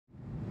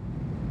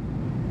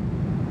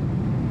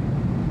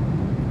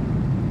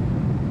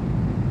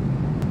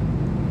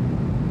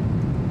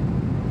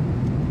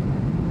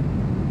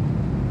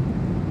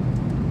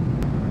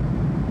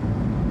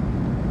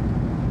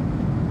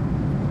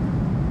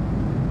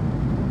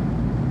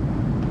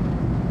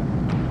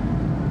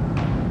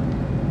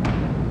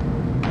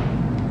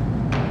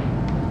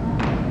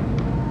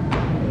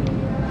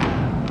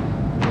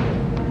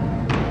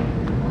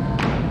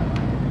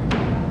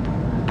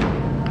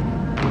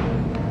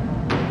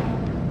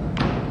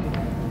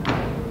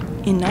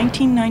In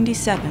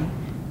 1997,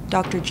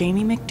 Dr.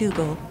 Jamie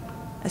McDougall,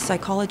 a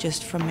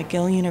psychologist from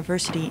McGill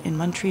University in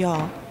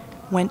Montreal,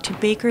 went to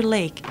Baker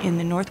Lake in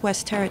the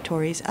Northwest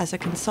Territories as a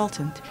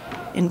consultant,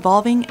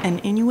 involving an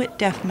Inuit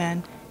deaf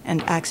man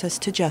and access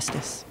to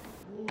justice.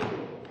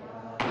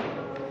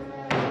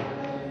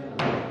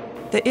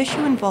 The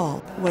issue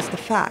involved was the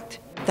fact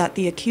that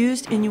the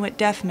accused Inuit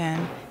deaf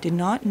man did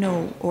not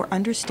know or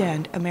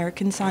understand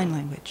American Sign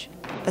Language,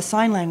 a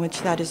sign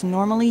language that is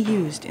normally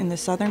used in the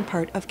southern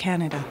part of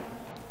Canada.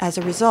 As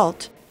a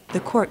result, the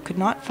court could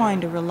not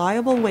find a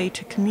reliable way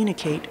to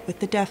communicate with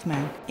the deaf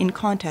man in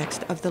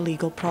context of the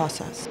legal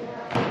process.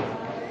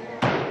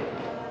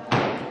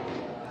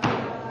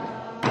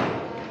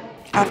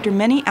 After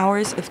many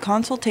hours of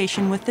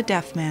consultation with the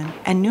deaf man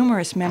and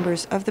numerous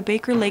members of the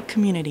Baker Lake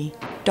community,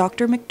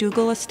 Dr.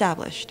 McDougall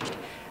established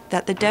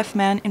that the deaf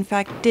man in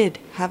fact did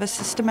have a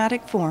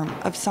systematic form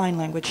of sign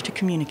language to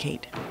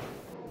communicate.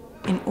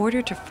 In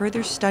order to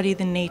further study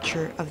the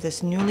nature of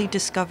this newly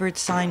discovered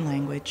sign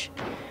language,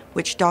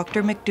 which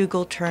Dr.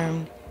 McDougall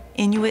termed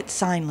Inuit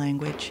Sign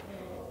Language,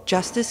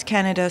 Justice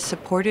Canada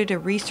supported a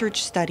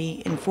research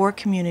study in 4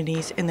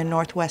 communities in the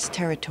Northwest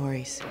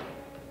Territories.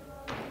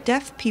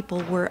 Deaf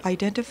people were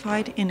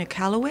identified in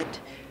Iqaluit,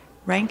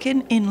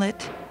 Rankin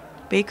Inlet,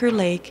 Baker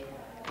Lake,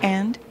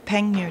 and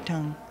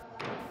Pangnirtung.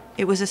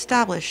 It was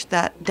established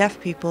that deaf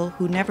people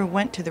who never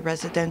went to the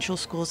residential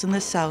schools in the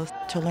South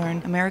to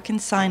learn American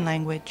Sign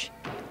Language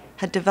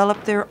had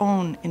developed their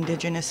own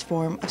indigenous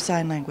form of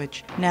sign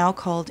language, now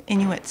called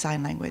Inuit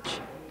Sign Language.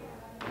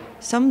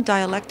 Some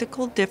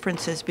dialectical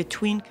differences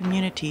between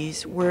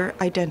communities were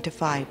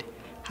identified.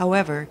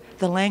 However,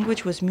 the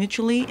language was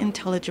mutually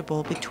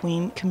intelligible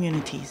between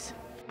communities.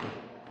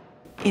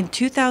 In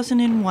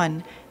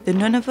 2001, the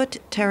Nunavut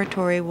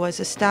territory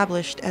was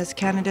established as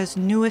Canada's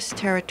newest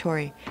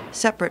territory,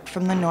 separate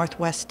from the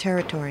Northwest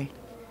Territory.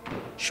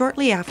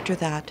 Shortly after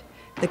that,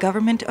 the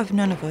government of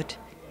Nunavut,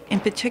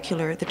 in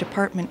particular the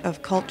Department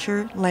of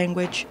Culture,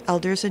 Language,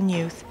 Elders and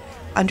Youth,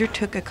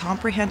 undertook a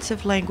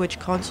comprehensive language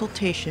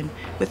consultation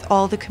with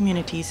all the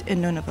communities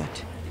in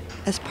Nunavut.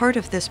 As part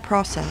of this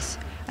process,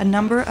 a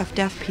number of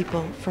deaf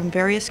people from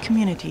various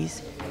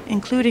communities,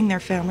 including their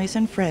families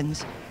and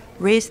friends,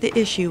 raised the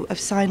issue of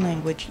sign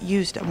language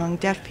used among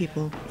deaf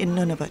people in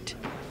Nunavut.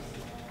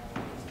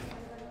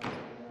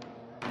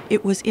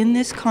 It was in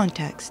this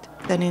context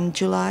that in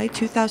July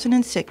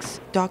 2006,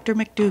 Dr.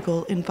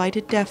 McDougall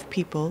invited deaf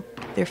people,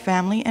 their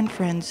family and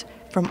friends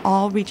from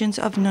all regions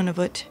of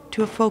Nunavut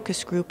to a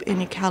focus group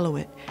in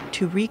Iqaluit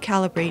to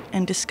recalibrate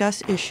and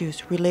discuss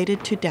issues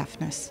related to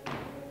deafness.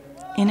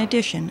 In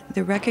addition,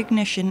 the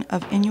recognition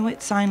of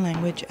Inuit Sign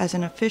Language as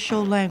an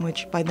official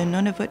language by the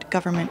Nunavut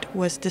government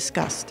was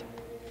discussed.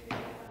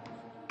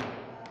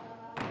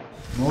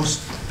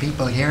 Most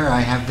people here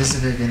I have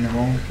visited in their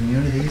own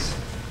communities.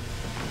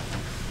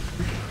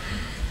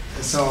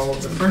 So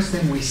the first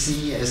thing we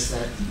see is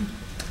that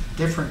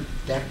different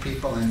deaf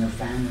people and their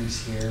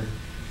families here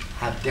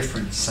have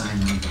different sign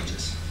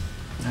languages.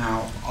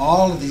 Now,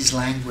 all of these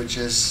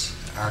languages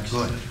are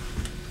good.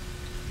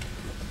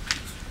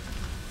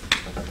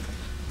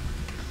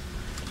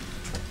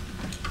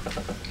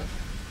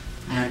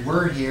 And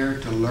we're here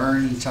to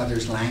learn each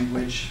other's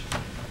language,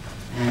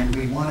 and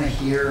we want to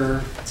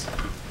hear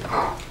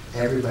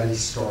everybody's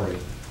story.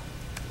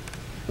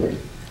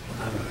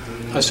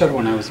 I started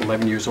when I was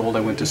 11 years old. I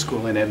went to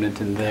school in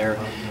Edmonton there,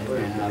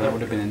 and that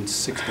would have been in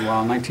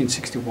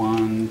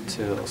 1961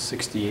 till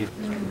 68.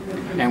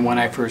 And when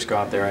I first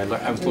got there,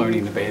 I was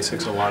learning the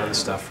basics, a lot of the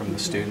stuff from the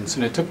students,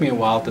 and it took me a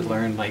while to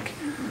learn, like,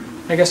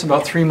 I guess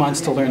about 3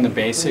 months to learn the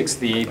basics,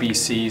 the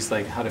ABCs,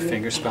 like how to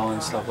fingerspell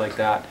and stuff like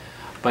that.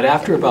 But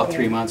after about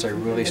 3 months, I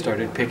really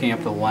started picking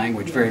up the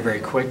language very, very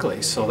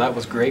quickly. So that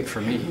was great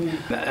for me.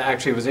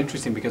 Actually, it was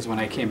interesting because when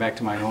I came back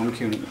to my home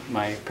community,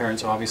 my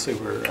parents obviously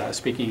were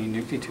speaking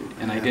Inuit,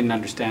 and I didn't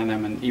understand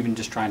them, and even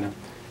just trying to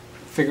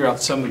figure out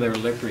some of their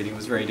lip reading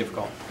was very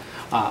difficult.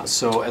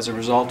 So as a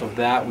result of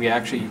that, we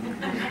actually,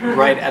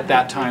 right at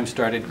that time,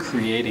 started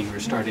creating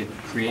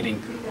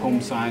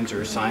home signs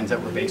or signs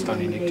that were based on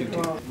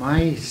Inuit.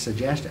 My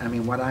suggestion, I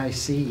mean, what I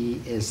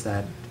see is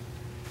that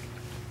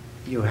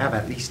you have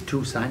at least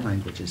 2 sign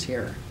languages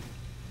here.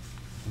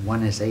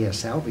 One is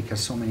ASL because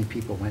so many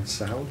people went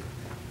south,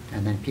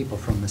 and then people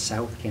from the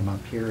south came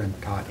up here and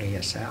taught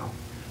ASL.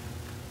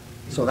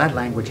 So that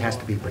language has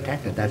to be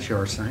protected. That's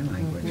your sign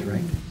language,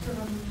 right?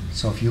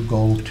 So if you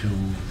go to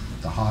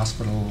the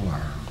hospital or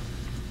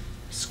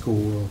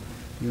school,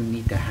 you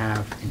need to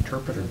have an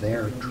interpreter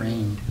there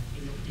trained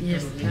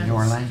in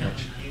your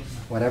language.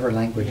 Whatever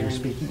language you're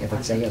speaking, if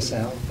it's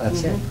ASL,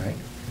 that's it, right?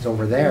 So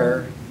over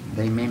there,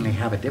 they mainly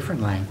have a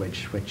different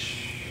language,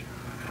 which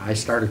I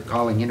started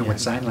calling Inuit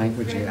Sign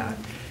Language.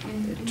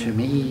 To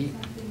me,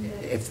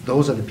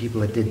 those are the people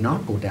that did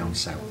not go down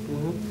south.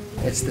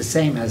 It's the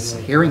same as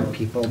hearing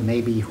people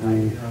maybe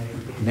who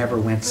never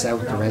went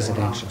south to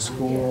residential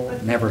school,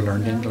 never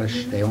learned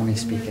English, they only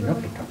speak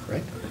Inuktitut,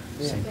 right?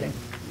 Same thing.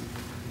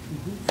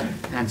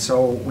 And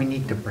so we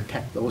need to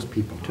protect those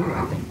people too,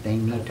 I think. They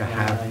need to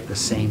have the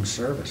same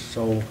service.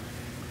 So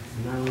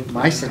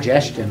My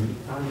suggestion,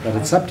 but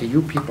it's up to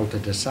you people to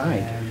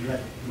decide,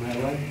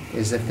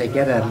 is if they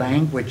get a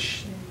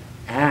language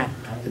act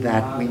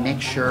that we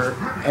make sure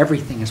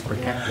everything is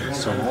protected.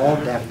 So all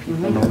deaf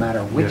people, no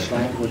matter which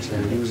language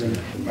they're using,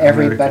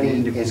 everybody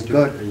is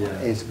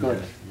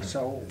good.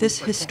 So This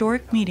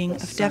historic meeting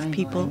of deaf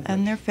people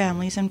and their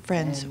families and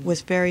friends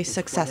was very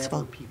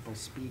successful.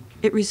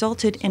 It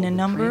resulted in a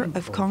number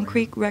of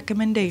concrete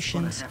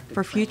recommendations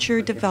for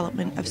future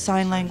development of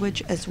sign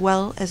language as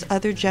well as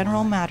other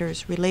general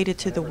matters related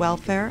to the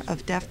welfare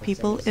of deaf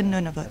people in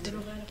Nunavut.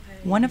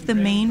 One of the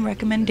main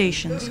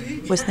recommendations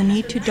was the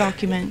need to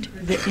document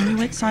the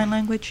Inuit Sign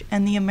Language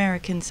and the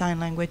American Sign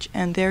Language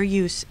and their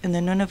use in the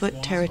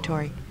Nunavut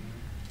territory.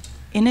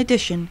 In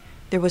addition,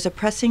 there was a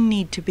pressing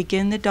need to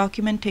begin the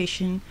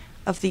documentation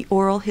of the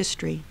oral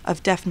history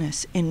of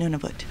deafness in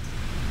Nunavut.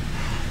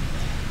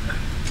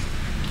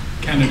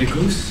 Canada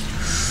Goose.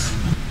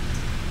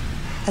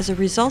 As a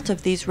result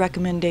of these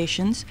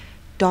recommendations,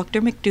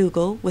 Dr.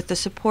 McDougall, with the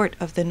support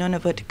of the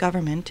Nunavut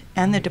government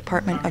and the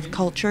Department of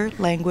Culture,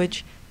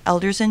 Language,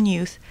 Elders and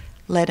Youth,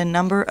 led a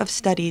number of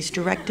studies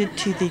directed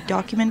to the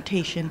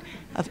documentation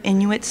of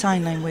Inuit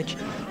Sign Language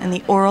and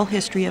the oral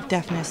history of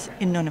deafness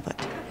in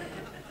Nunavut.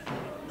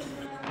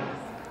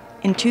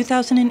 In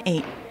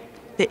 2008,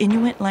 the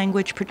Inuit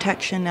Language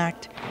Protection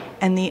Act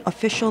and the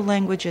Official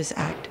Languages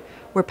Act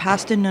were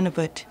passed in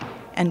Nunavut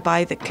and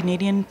by the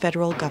Canadian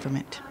federal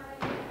government.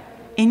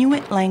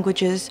 Inuit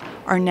languages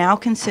are now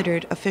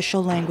considered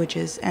official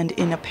languages, and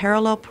in a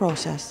parallel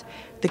process,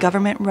 the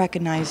government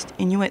recognized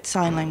Inuit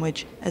Sign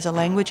Language as a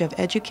language of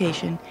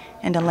education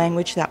and a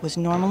language that was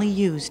normally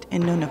used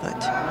in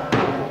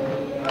Nunavut.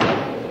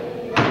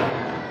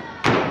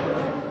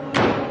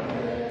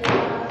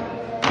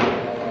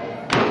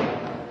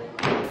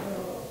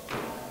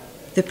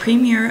 The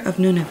Premier of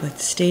Nunavut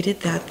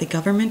stated that the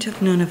government of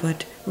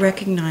Nunavut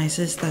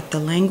recognizes that the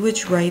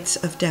language rights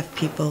of deaf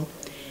people,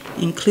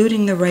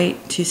 including the right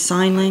to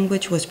sign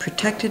language, was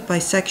protected by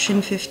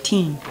Section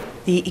 15,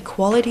 the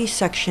Equality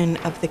section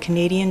of the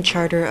Canadian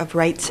Charter of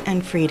Rights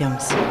and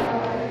Freedoms.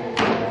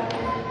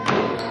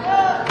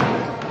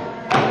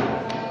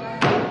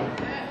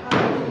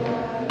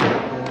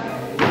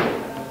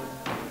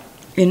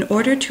 In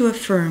order to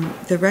affirm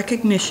the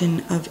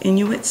recognition of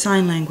Inuit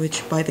Sign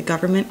Language by the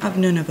government of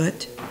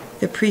Nunavut,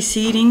 the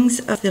proceedings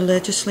of the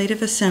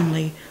Legislative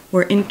Assembly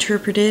were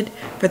interpreted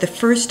for the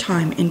first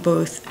time in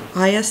both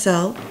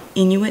ISL,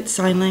 Inuit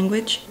Sign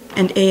Language,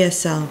 and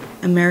ASL,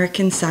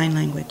 American Sign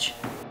Language.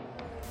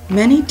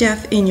 Many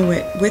deaf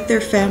Inuit with their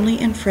family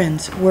and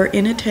friends were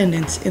in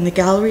attendance in the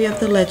gallery of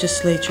the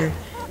legislature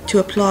to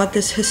applaud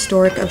this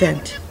historic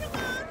event.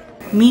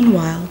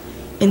 Meanwhile,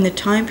 in the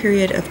time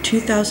period of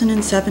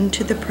 2007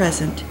 to the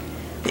present,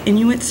 the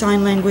Inuit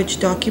Sign Language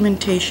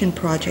documentation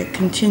project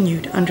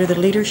continued under the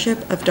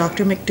leadership of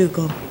Dr.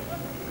 McDougall.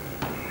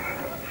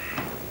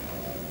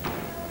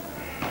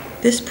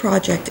 This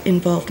project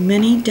involved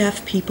many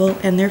deaf people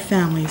and their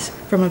families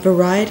from a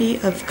variety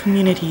of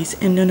communities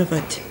in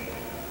Nunavut.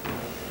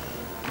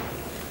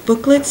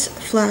 Booklets,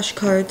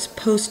 flashcards,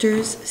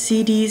 posters,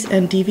 CDs,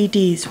 and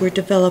DVDs were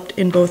developed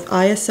in both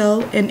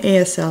ISL and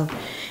ASL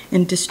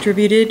and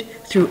distributed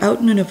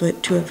throughout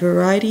Nunavut to a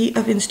variety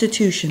of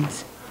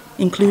institutions,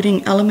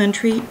 including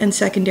elementary and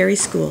secondary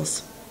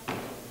schools.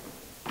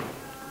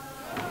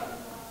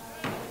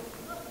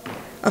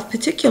 Of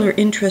particular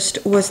interest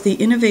was the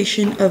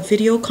innovation of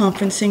video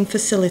conferencing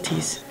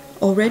facilities,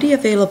 already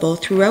available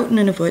throughout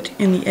Nunavut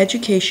in the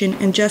education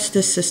and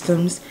justice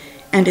systems,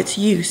 and its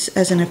use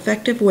as an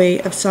effective way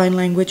of sign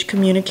language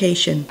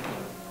communication.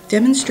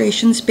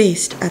 Demonstrations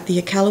based at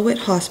the Iqaluit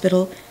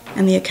Hospital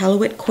and the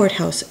Iqaluit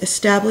Courthouse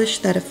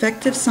established that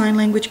effective sign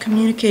language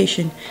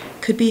communication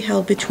could be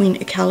held between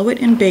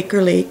Iqaluit and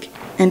Baker Lake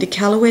and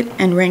Iqaluit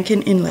and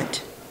Rankin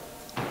Inlet.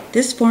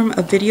 This form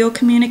of video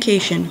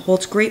communication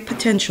holds great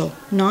potential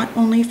not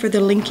only for the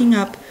linking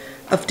up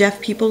of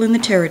deaf people in the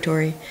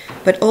territory,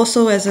 but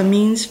also as a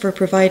means for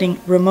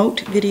providing remote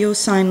video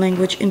sign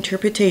language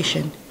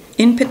interpretation,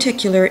 in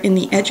particular in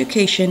the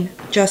education,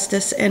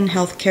 justice, and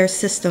healthcare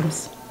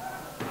systems.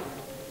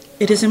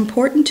 It is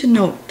important to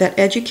note that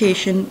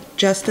education,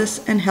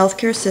 justice, and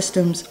healthcare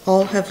systems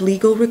all have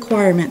legal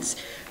requirements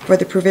for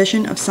the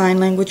provision of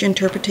sign language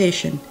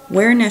interpretation,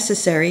 where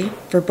necessary,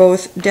 for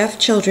both deaf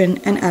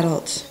children and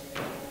adults.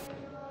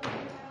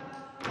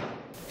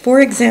 For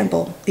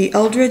example, the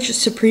Eldridge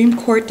Supreme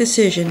Court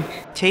decision,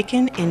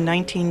 taken in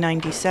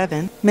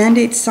 1997,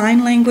 mandates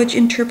sign language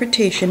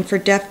interpretation for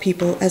deaf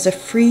people as a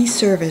free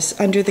service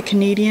under the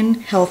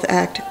Canadian Health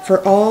Act for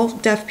all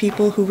deaf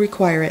people who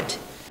require it.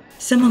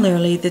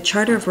 Similarly, the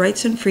Charter of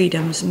Rights and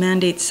Freedoms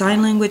mandates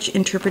sign language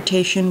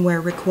interpretation where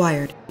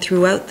required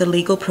throughout the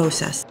legal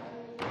process.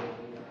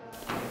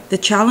 The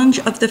challenge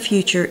of the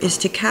future is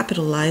to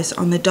capitalize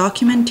on the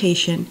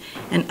documentation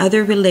and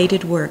other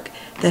related work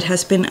that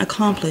has been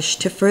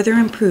accomplished to further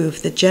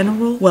improve the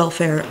general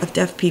welfare of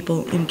deaf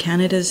people in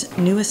Canada's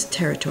newest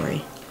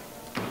territory.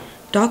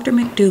 Dr.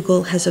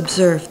 McDougall has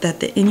observed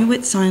that the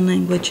Inuit Sign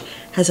Language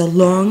has a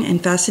long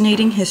and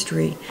fascinating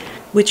history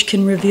which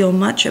can reveal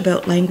much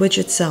about language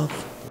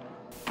itself.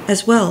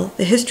 As well,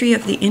 the history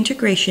of the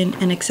integration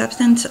and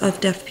acceptance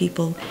of deaf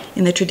people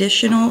in the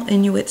traditional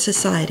Inuit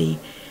society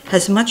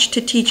has much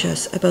to teach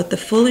us about the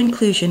full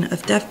inclusion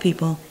of deaf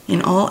people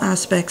in all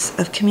aspects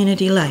of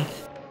community life.